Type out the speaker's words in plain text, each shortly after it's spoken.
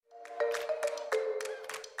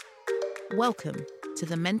Welcome to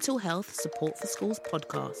the Mental Health Support for Schools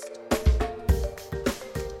podcast.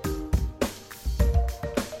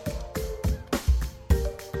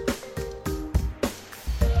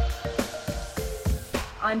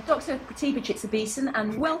 I'm Dr. Katiba Chitsabeeson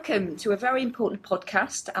and welcome to a very important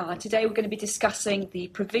podcast. Today we're going to be discussing the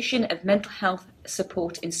provision of mental health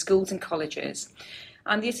support in schools and colleges.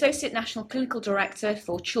 I'm the Associate National Clinical Director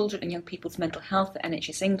for Children and Young People's Mental Health at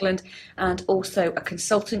NHS England and also a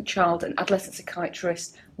consultant child and adolescent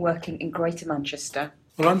psychiatrist working in Greater Manchester.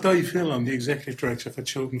 Well, I'm Dave Hill. I'm the Executive Director for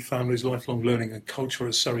Children, Families, Lifelong Learning and Culture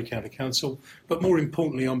at Surrey County Council. But more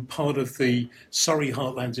importantly, I'm part of the Surrey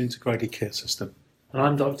Heartlands Integrated Care System. And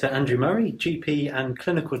I'm Dr. Andrew Murray, GP and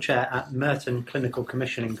Clinical Chair at Merton Clinical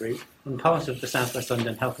Commissioning Group and part of the South West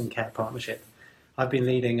London Health and Care Partnership. I've been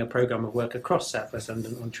leading a programme of work across South West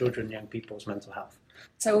London on children and young people's mental health.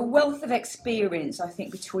 So a wealth of experience, I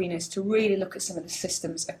think, between us to really look at some of the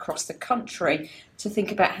systems across the country to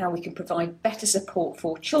think about how we can provide better support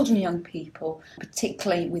for children and young people,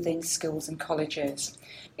 particularly within schools and colleges.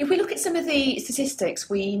 If we look at some of the statistics,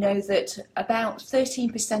 we know that about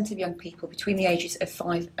 13% of young people between the ages of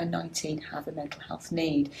 5 and 19 have a mental health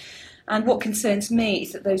need. And what concerns me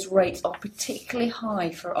is that those rates are particularly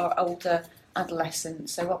high for our older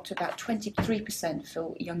adolescents, so up to about 23%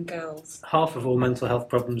 for young girls. Half of all mental health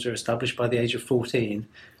problems are established by the age of 14,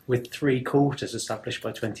 with 3/4 established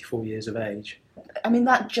by 24 years of age. I mean,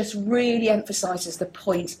 that just really emphasises the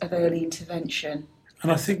point of early intervention.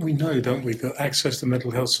 And I think we know, don't we, that access to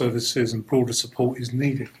mental health services and broader support is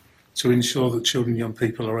needed to ensure that children and young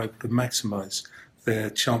people are able to maximise their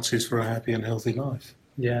chances for a happy and healthy life.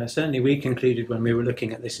 Yeah, certainly we concluded when we were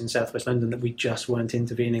looking at this in South West London that we just weren't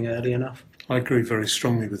intervening early enough. I agree very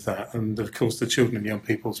strongly with that, and of course the Children and Young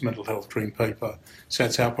People's Mental Health Green Paper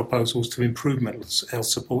sets out proposals to improve mental health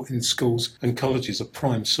support in schools and colleges, a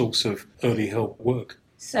prime source of early help work.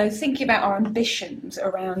 So thinking about our ambitions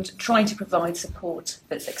around trying to provide support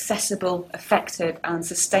that's accessible, effective and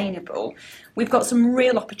sustainable, we've got some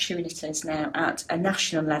real opportunities now at a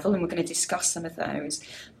national level and we're going to discuss some of those.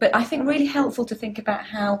 But I think really helpful to think about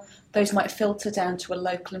how those might filter down to a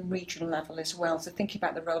local and regional level as well. So thinking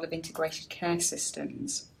about the role of integrated care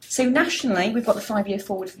systems. So nationally, we've got the 5-year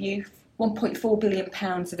forward view, £1.4 billion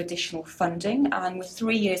of additional funding, and we're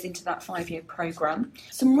 3 years into that 5-year programme.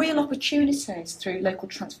 Some real opportunities through local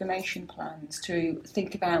transformation plans to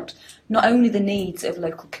think about not only the needs of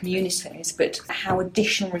local communities, but how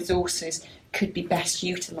additional resources could be best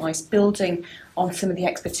utilised, building on some of the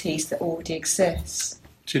expertise that already exists.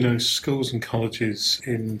 Do you know, schools and colleges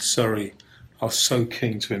in Surrey are so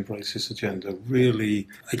keen to embrace this agenda, really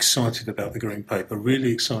excited about the Green Paper,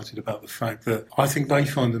 really excited about the fact that I think they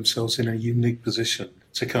find themselves in a unique position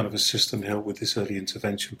to kind of assist and help with this early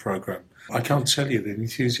intervention programme. I can't tell you the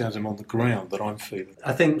enthusiasm on the ground that I'm feeling.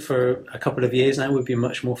 I think for a couple of years now we've been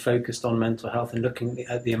much more focused on mental health and looking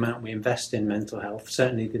at the amount we invest in mental health.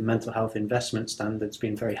 Certainly the mental health investment standard's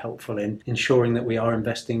been very helpful in ensuring that we are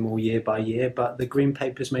investing more year by year, but the Green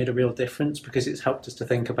Paper's made a real difference because it's helped us to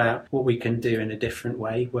think about what we can do in a different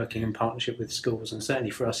way, working in partnership with schools, and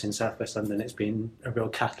certainly for us in South West London it's been a real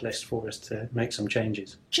catalyst for us to make some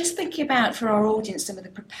changes. Just thinking about for our audience some of the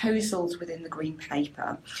proposals within the Green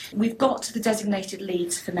Paper, we've got the designated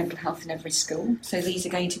leads for mental health in every school. So these are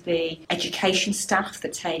going to be education staff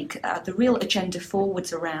that take the real agenda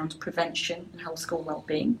forwards around prevention and whole school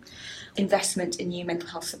wellbeing, investment in new mental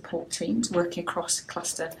health support teams working across a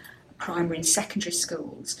cluster of primary and secondary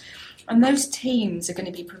schools. And those teams are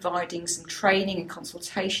going to be providing some training and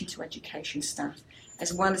consultation to education staff,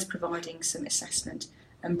 as well as providing some assessment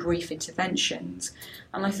and brief interventions.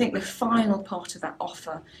 And I think the final part of that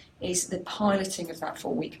offer is the piloting of that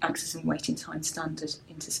 4-week access and waiting time standard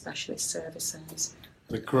into specialist services.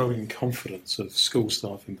 The growing confidence of school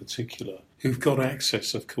staff in particular, who've got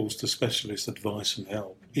access, of course, to specialist advice and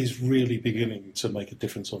help, is really beginning to make a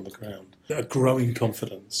difference on the ground. A growing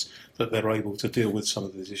confidence that they're able to deal with some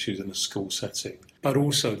of these issues in a school setting, but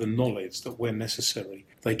also the knowledge that where necessary,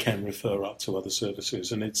 they can refer up to other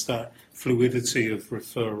services. And it's that fluidity of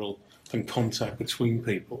referral and contact between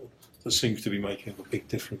people that seems to be making a big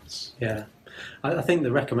difference. Yeah. I think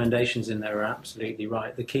the recommendations in there are absolutely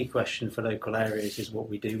right. The key question for local areas is what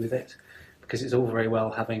we do with it, because it's all very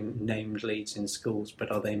well having named leads in schools,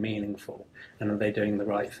 but are they meaningful and are they doing the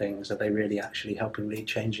right things? Are they really actually helping lead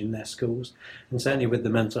change in their schools? And certainly with the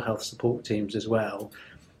mental health support teams as well,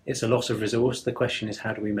 It's a lot of resource. The question is,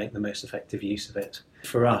 how do we make the most effective use of it?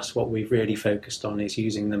 For us, what we've really focused on is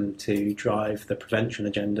using them to drive the prevention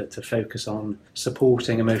agenda, to focus on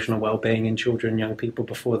supporting emotional well-being in children and young people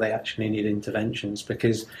before they actually need interventions.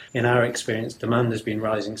 Because in our experience, demand has been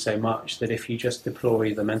rising so much that if you just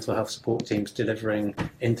deploy the mental health support teams delivering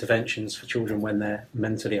interventions for children when they're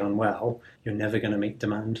mentally unwell, you're never going to meet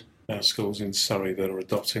demand. Our schools in Surrey that are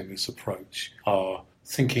adopting this approach are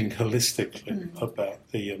thinking holistically about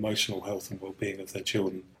the emotional health and well-being of their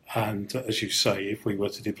children. And as you say, if we were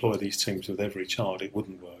to deploy these teams with every child, it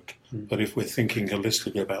wouldn't work. But if we're thinking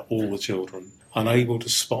holistically about all the children, unable to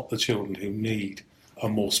spot the children who need a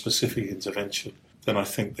more specific intervention, then I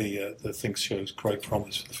think the thing shows great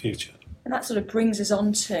promise for the future. And that sort of brings us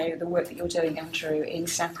on to the work that you're doing, Andrew, in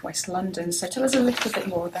South West London. So tell us a little bit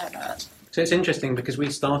more about that. So it's interesting because we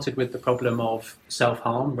started with the problem of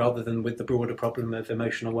self-harm rather than with the broader problem of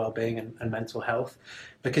emotional well-being and mental health,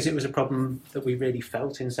 because it was a problem that we really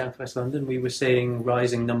felt in South West London. We were seeing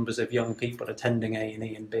rising numbers of young people attending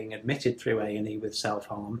A&E and being admitted through A&E with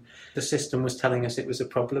self-harm. The system was telling us it was a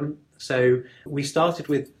problem. So we started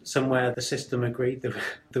with somewhere the system agreed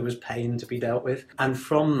there was pain to be dealt with. And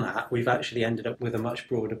from that, we've actually ended up with a much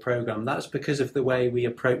broader programme. That's because of the way we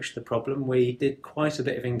approached the problem. We did quite a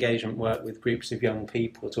bit of engagement work with groups of young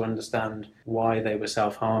people to understand why they were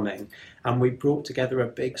self-harming, and we brought together a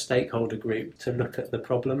big stakeholder group to look at the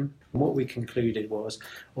problem. And what we concluded was,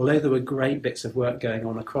 although there were great bits of work going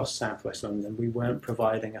on across South West London, we weren't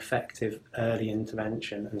providing effective early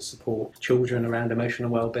intervention and support children around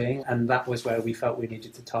emotional well-being, and that was where we felt we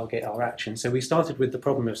needed to target our action. So we started with the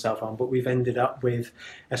problem of self-harm, but we've ended up with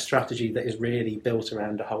a strategy that is really built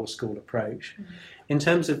around a whole school approach. In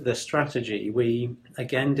terms of the strategy, we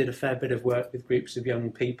again did a fair bit of work with groups of young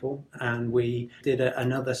people, and we did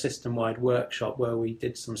another system-wide workshop where we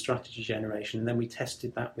did some strategy generation, and then we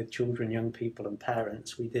tested that with children, young people and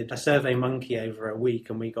parents. We did a survey monkey over a week,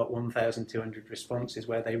 and we got 1,200 responses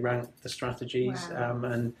where they ranked the strategies. Wow.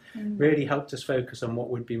 And really helped us focus on what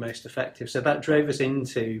would be most effective. So that drove us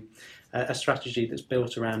into a strategy that's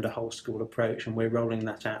built around a whole school approach, and we're rolling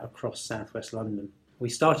that out across South West London. We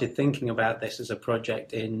started thinking about this as a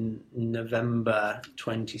project in November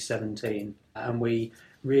 2017, and we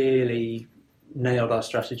really nailed our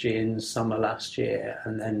strategy in summer last year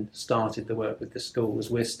and then started the work with the schools.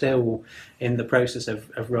 We're still in the process of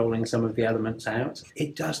rolling some of the elements out.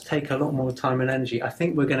 It does take a lot more time and energy. I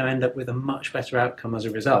think we're going to end up with a much better outcome as a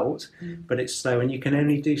result, but it's slow, and you can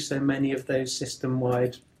only do so many of those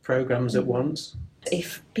system-wide programmes at once.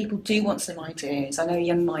 If people do want some ideas, I know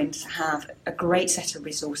Young Minds have a great set of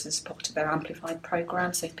resources as part of their Amplified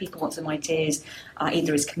programme, so if people want some ideas,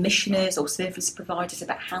 either as commissioners or service providers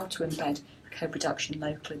about how to embed co-production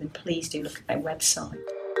locally, then please do look at their website.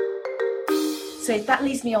 So that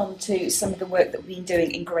leads me on to some of the work that we've been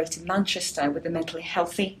doing in Greater Manchester with the Mentally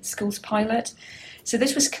Healthy Schools pilot. So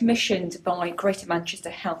this was commissioned by Greater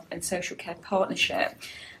Manchester Health and Social Care Partnership.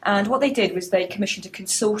 And what they did was they commissioned a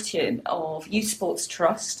consortium of Youth Sports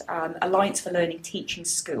Trust, Alliance for Learning Teaching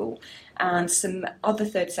School, and some other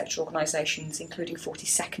third sector organisations, including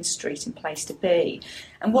 42nd Street and Place to Be.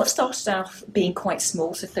 And what started off being quite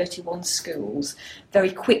small, so 31 schools,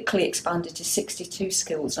 very quickly expanded to 62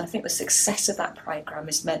 schools. And I think the success of that programme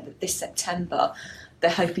has meant that this September they're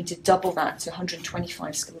hoping to double that to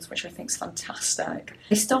 125 schools, which I think is fantastic.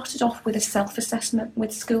 They started off with a self-assessment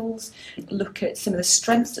with schools, look at some of the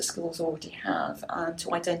strengths that schools already have, and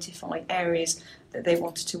to identify areas that they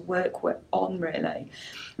wanted to work on, really.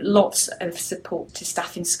 Lots of support to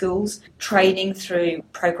staff in schools, training through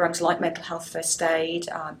programmes like Mental Health First Aid,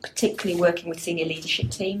 particularly working with senior leadership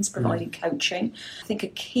teams, providing coaching. I think a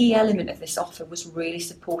key element of this offer was really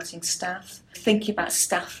supporting staff, thinking about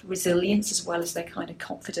staff resilience as well as their kind of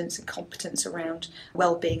confidence and competence around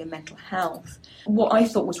wellbeing and mental health. What I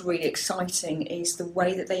thought was really exciting is the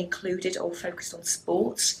way that they included or focused on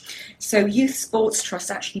sports. So Youth Sports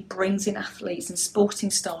Trust actually brings in athletes and sporting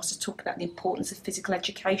stars to talk about the importance of physical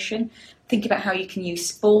education, think about how you can use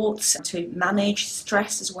sports to manage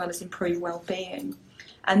stress as well as improve well-being.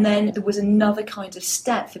 And then there was another kind of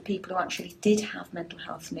step for people who actually did have mental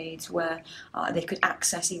health needs where they could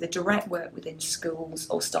access either direct work within schools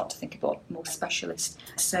or start to think about more specialist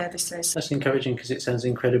services. That's encouraging because it sounds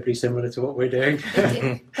incredibly similar to what we're doing.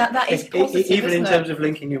 that is positive, even in isn't terms it? of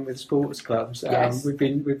linking in with sports clubs. Yes. We've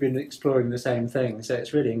been exploring the same thing, so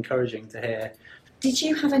it's really encouraging to hear Did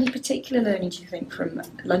you have any particular learning, do you think, from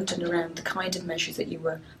London around the kind of measures that you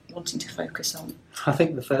were wanting to focus on? I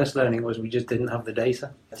think the first learning was we just didn't have the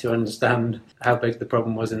data to understand how big the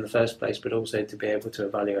problem was in the first place, but also to be able to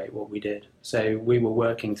evaluate what we did. So we were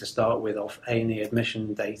working to start with off A&E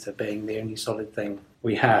admission data being the only solid thing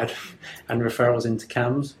we had, and referrals into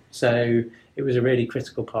CAMHS. So it was a really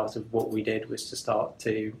critical part of what we did, was to start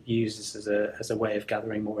to use this as a way of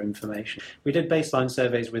gathering more information. We did baseline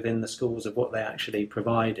surveys within the schools of what they actually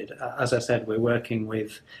provided. As I said, we're working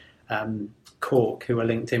with Cork, who are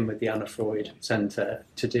linked in with the Anna Freud Centre,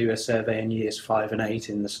 to do a survey in years 5 and 8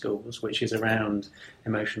 in the schools, which is around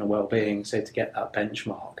emotional well-being, so to get that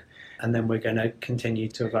benchmark. And then we're going to continue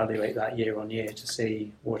to evaluate that year on year to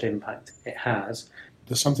see what impact it has.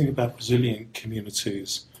 There's something about resilient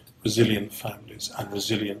communities, resilient families and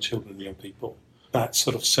resilient children and young people. That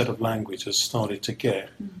sort of set of language has started to get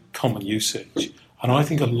common usage. And I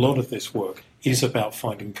think a lot of this work is about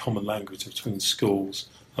finding common language between schools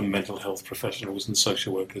and mental health professionals and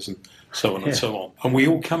social workers and so on and so on. And we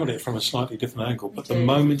all come at it from a slightly different angle, but the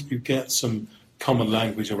moment you get some common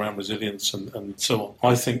language around resilience and so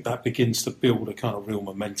on, I think that begins to build a kind of real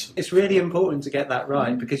momentum. It's really important to get that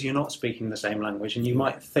right, because you're not speaking the same language, and you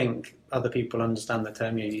might think other people understand the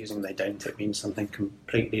term you're using. They don't. It means something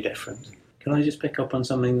completely different. Can I just pick up on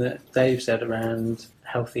something that Dave said around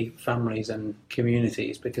healthy families and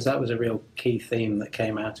communities, because that was a real key theme that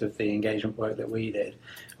came out of the engagement work that we did.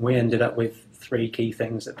 We ended up with 3 key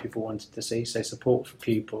things that people wanted to see: so support for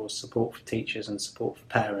pupils, support for teachers, and support for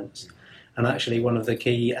parents. And actually one of the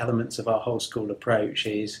key elements of our whole school approach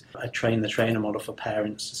is a train-the-trainer model for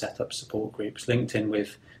parents to set up support groups linked in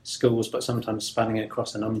with schools, but sometimes spanning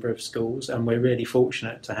across a number of schools. And we're really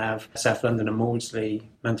fortunate to have South London and Maudsley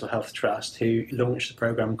Mental Health Trust, who launched a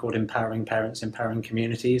programme called Empowering Parents, Empowering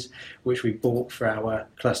Communities, which we bought for our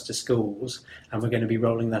cluster schools, and we're going to be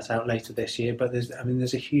rolling that out later this year. But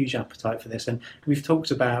there's a huge appetite for this, and we've talked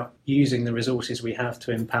about using the resources we have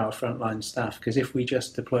to empower frontline staff, because if we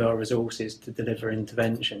just deploy our resources to deliver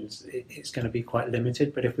interventions, it's going to be quite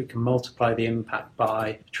limited. But if we can multiply the impact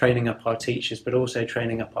by training up our teachers, but also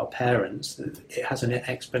training up our parents, it has an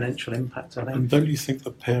exponential impact, I think. And don't you think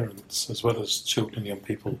that parents, as well as children and young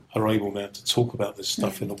people, are able now to talk about this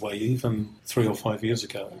stuff in a way even 3 or 5 years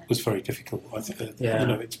ago was very difficult? I think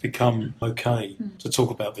it's become okay to talk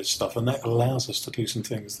about this stuff, and that allows us to do some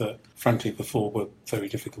things that, frankly, before were very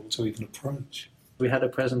difficult to even approach. We had a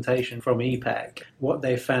presentation from EPEC. What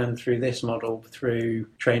they found through this model, through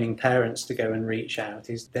training parents to go and reach out,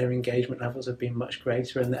 is their engagement levels have been much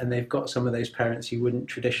greater, and they've got some of those parents you wouldn't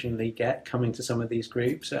traditionally get coming to some of these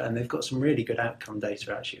groups, and they've got some really good outcome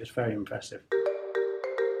data, actually. It was very impressive.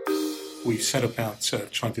 We set about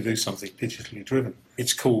trying to do something digitally driven.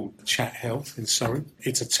 It's called Chat Health in Surrey.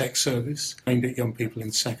 It's a tech service aimed at young people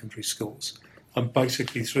in secondary schools. And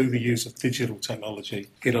basically, through the use of digital technology,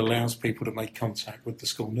 it allows people to make contact with the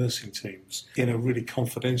school nursing teams in a really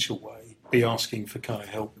confidential way, be asking for kind of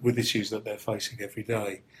help with issues that they're facing every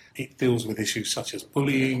day. It deals with issues such as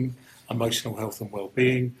bullying, emotional health and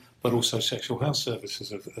well-being, but also sexual health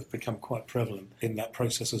services have become quite prevalent in that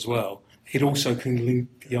process as well. It also can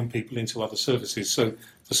link young people into other services. So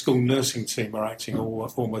the school nursing team are acting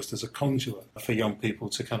almost as a conduit for young people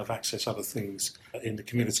to kind of access other things in the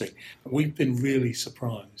community. We've been really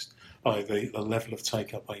surprised by the level of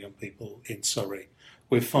take-up by young people in Surrey.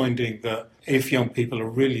 We're finding that if young people are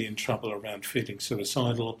really in trouble around feeling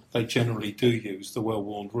suicidal, they generally do use the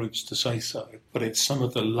well-worn routes to say so. But it's some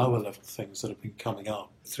of the lower-level things that have been coming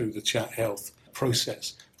up through the Chat Health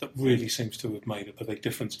process that really seems to have made a big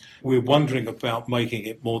difference. We're wondering about making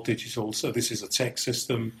it more digital. So this is a tech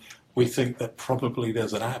system. We think that probably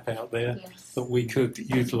there's an app out there that we could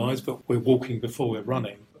utilise, but we're walking before we're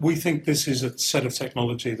running. We think this is a set of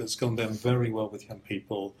technology that's gone down very well with young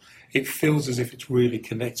people. It feels as if it's really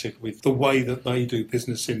connected with the way that they do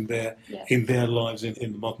business in their lives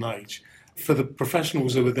in the modern age. For the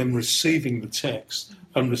professionals who are then receiving the text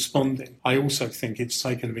and responding, I also think it's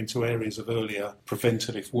taken them into areas of earlier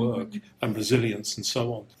preventative work and resilience and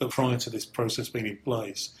so on, that prior to this process being in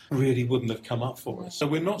place really wouldn't have come up for us. So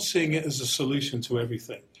we're not seeing it as a solution to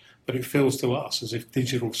everything, but it feels to us as if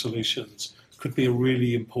digital solutions could be a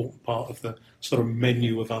really important part of the sort of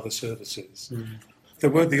menu of other services. There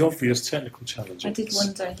were the obvious technical challenges. I did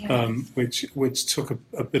wonder, which took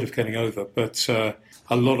a bit of getting over, but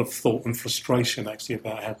a lot of thought and frustration actually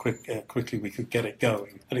about how quickly we could get it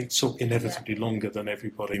going. And it took inevitably longer than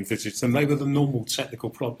everybody envisaged. And they were the normal technical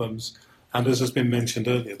problems. And as has been mentioned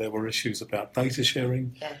earlier, there were issues about data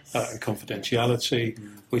sharing and confidentiality,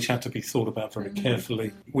 which had to be thought about very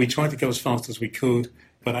carefully. We tried to go as fast as we could.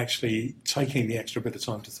 But actually taking the extra bit of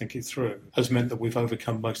time to think it through has meant that we've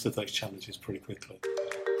overcome most of those challenges pretty quickly.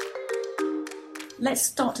 Let's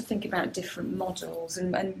start to think about different models,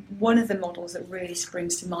 and one of the models that really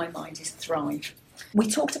springs to my mind is Thrive. We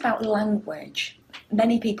talked about language.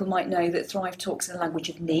 Many people might know that Thrive talks in a language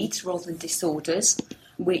of needs rather than disorders,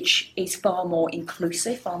 which is far more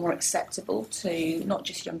inclusive, far more acceptable to not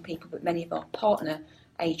just young people but many of our partner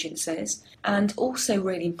agencies. And also,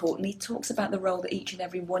 really importantly, talks about the role that each and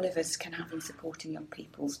every one of us can have in supporting young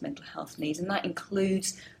people's mental health needs, and that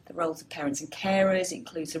includes the roles of parents and carers, it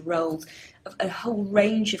includes the roles of a whole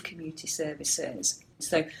range of community services.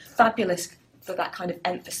 So fabulous for that kind of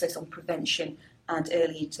emphasis on prevention and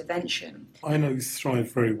early intervention. I know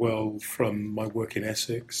Thrive very well from my work in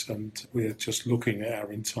Essex, and we're just looking at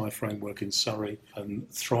our entire framework in Surrey,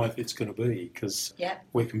 and Thrive it's going to be, because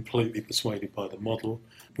we're completely persuaded by the model.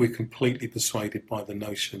 We're completely persuaded by the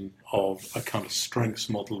notion of a kind of strengths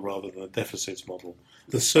model rather than a deficits model.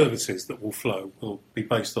 The services that will flow will be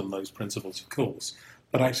based on those principles, of course,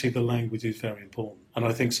 but actually the language is very important. And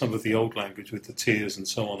I think some of the old language with the tiers and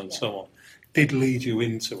so on and so on did lead you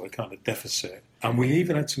into a kind of deficit. And we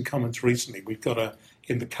even had some comments recently. We've got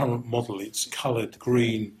in the current model, it's coloured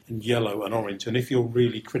green and yellow and orange. And if you're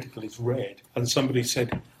really critical, it's red. And somebody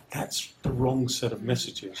said, that's the wrong set of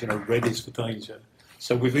messages. Red is for danger.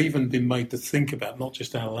 So we've even been made to think about not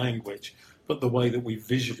just our language, but the way that we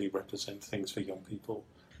visually represent things for young people.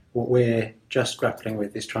 What we're just grappling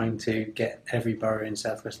with is trying to get every borough in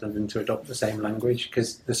South West London to adopt the same language,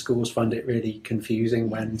 because the schools find it really confusing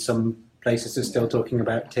when some places are still talking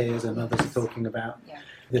about tiers and others are talking about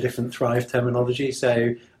the different Thrive terminology.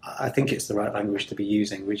 So I think it's the right language to be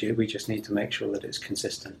using. We just need to make sure that it's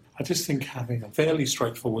consistent. I just think having a fairly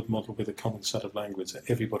straightforward model with a common set of language that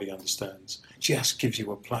everybody understands just gives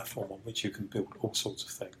you a platform on which you can build all sorts of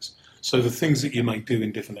things. So the things that you may do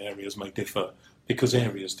in different areas may differ, because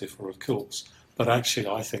areas differ, of course. But actually,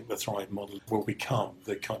 I think the Thrive model will become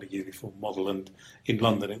the kind of uniform model, and in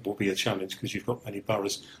London it will be a challenge because you've got many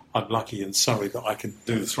boroughs. I'm lucky in Surrey that I can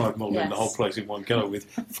do the Thrive model in the whole place in one go, with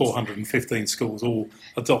 415 schools all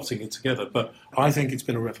adopting it together. But I think it's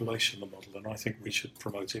been a revelation, the model, and I think we should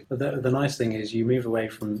promote it. But the nice thing is you move away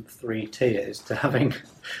from 3 tiers to having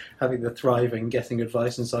the Thrive and getting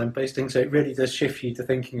advice and signposting, so it really does shift you to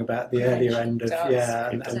thinking about the earlier end of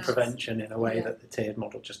and prevention in a way that the tiered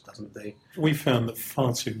model just doesn't do. We found that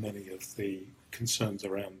far too many of the concerns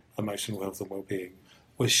around emotional health and well-being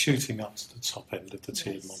were shooting up to the top end of the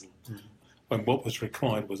tiered model, when what was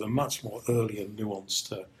required was a much more early and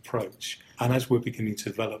nuanced approach. And as we're beginning to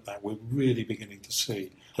develop that, we're really beginning to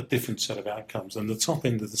see a different set of outcomes. And the top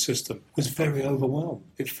end of the system was very overwhelmed.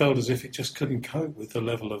 It felt as if it just couldn't cope with the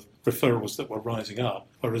level of referrals that were rising up,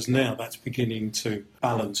 whereas now that's beginning to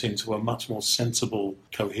balance into a much more sensible,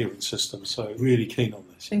 coherent system. So really keen on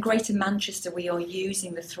this. In Greater Manchester, we are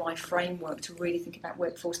using the Thrive framework to really think about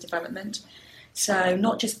workforce development. So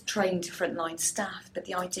not just training to frontline staff, but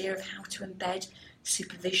the idea of how to embed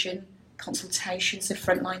supervision, consultation, so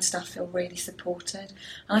frontline staff feel really supported.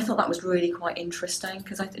 And I thought that was really quite interesting,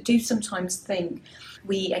 because I do sometimes think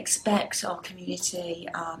we expect our community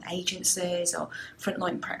agencies or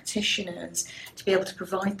frontline practitioners to be able to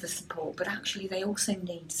provide the support, but actually they also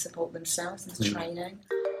need to support themselves and training.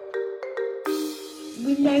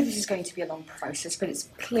 We know this is going to be a long process, but it's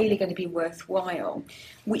clearly going to be worthwhile,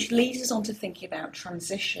 which leads us on to thinking about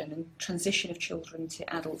transition of children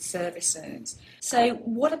to adult services. So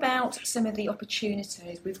what about some of the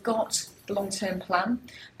opportunities? We've got the long-term plan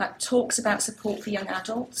that talks about support for young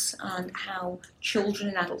adults and how children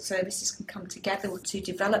and adult services can come together to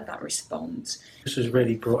develop that response. This was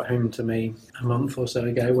really brought home to me a month or so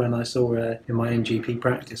ago when I saw in my own GP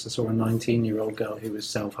practice, I saw a 19-year-old girl who was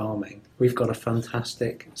self-harming. We've got a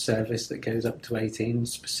fantastic service that goes up to 18,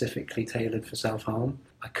 specifically tailored for self-harm.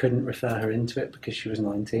 I couldn't refer her into it because she was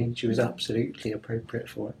 19. She was absolutely appropriate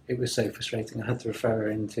for it. It was so frustrating. I had to refer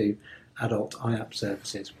her into adult IAP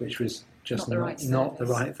services, which was just not the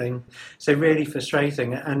right thing. So really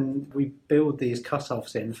frustrating. And we build these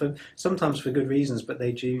cut-offs in, sometimes for good reasons, but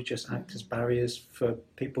they do just act as barriers for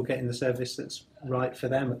people getting the service that's right for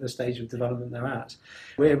them at the stage of development they're at.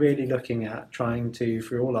 We're really looking at trying to,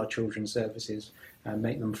 for all our children's services,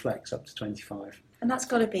 make them flex up to 25. And that's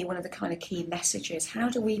got to be one of the kind of key messages. How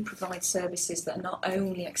do we provide services that are not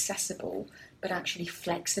only accessible, but actually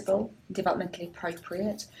flexible, developmentally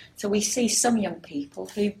appropriate? So we see some young people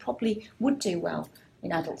who probably would do well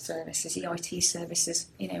in adult services. EIT services,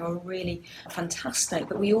 are really fantastic.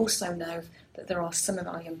 But we also know that there are some of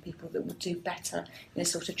our young people that would do better in a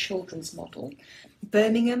sort of children's model.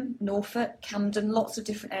 Birmingham, Norfolk, Camden, lots of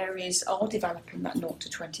different areas are developing that 0 to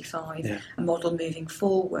 25 a model moving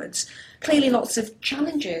forwards. Clearly lots of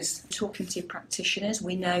challenges. Talking to practitioners,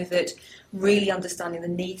 we know that really understanding the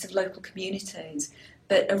needs of local communities.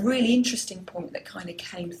 But a really interesting point that kind of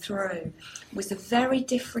came through was the very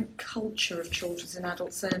different culture of children's and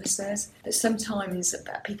adult services, that sometimes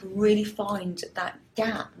people really find that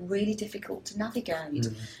gap really difficult to navigate,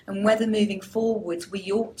 and whether moving forwards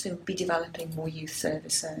we ought to be developing more youth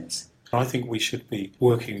services. I think we should be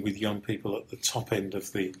working with young people at the top end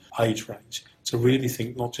of the age range to really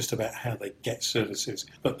think not just about how they get services,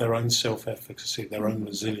 but their own self-efficacy, their own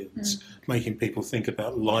resilience, making people think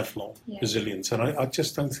about lifelong resilience. And I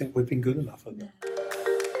just don't think we've been good enough at that.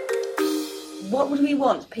 What would we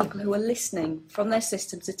want people who are listening from their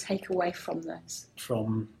system to take away from this?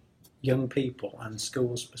 From young people and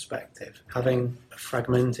schools' perspective, having a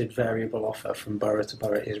fragmented variable offer from borough to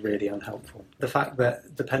borough is really unhelpful. The fact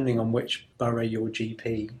that depending on which borough your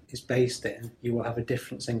GP is based in, you will have a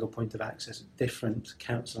different single point of access, different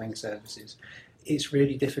counselling services. It's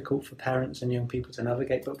really difficult for parents and young people to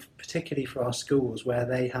navigate, but particularly for our schools where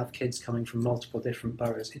they have kids coming from multiple different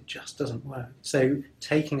boroughs, it just doesn't work. So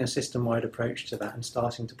taking a system-wide approach to that and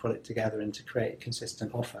starting to pull it together and to create a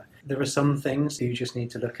consistent offer. There are some things you just need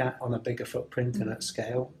to look at on a bigger footprint and at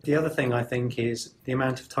scale. The other thing I think is the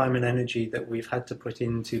amount of time and energy that we've had to put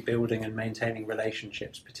into building and maintaining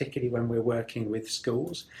relationships, particularly when we're working with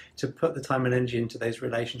schools. To put the time and energy into those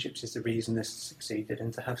relationships is the reason this has succeeded,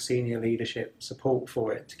 and to have senior leadership support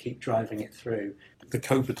for it to keep driving it through. The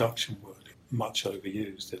co-production word is much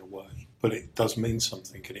overused in a way, but it does mean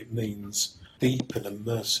something, and it means deep and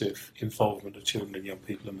immersive involvement of children and young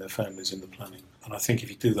people and their families in the planning. And I think if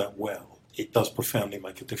you do that well, it does profoundly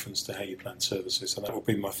make a difference to how you plan services, and that would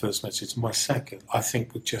be my first message. My second, I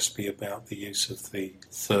think, would just be about the use of the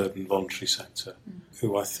third and voluntary sector,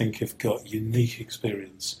 who I think have got unique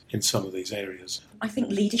experience in some of these areas. I think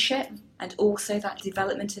leadership and also that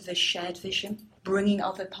development of a shared vision, bringing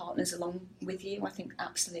other partners along with you, I think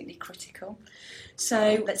absolutely critical.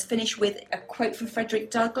 So let's finish with a quote from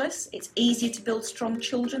Frederick Douglass. It's easier to build strong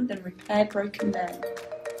children than repair broken men.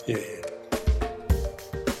 Yeah.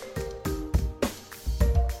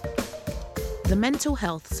 The Mental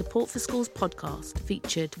Health Support for Schools podcast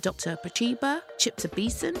featured Dr. Prachiba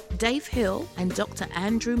Chiptabeeson, Dave Hill and Dr.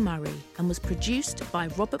 Andrew Murray, and was produced by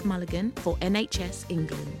Robert Mulligan for NHS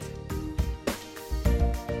England.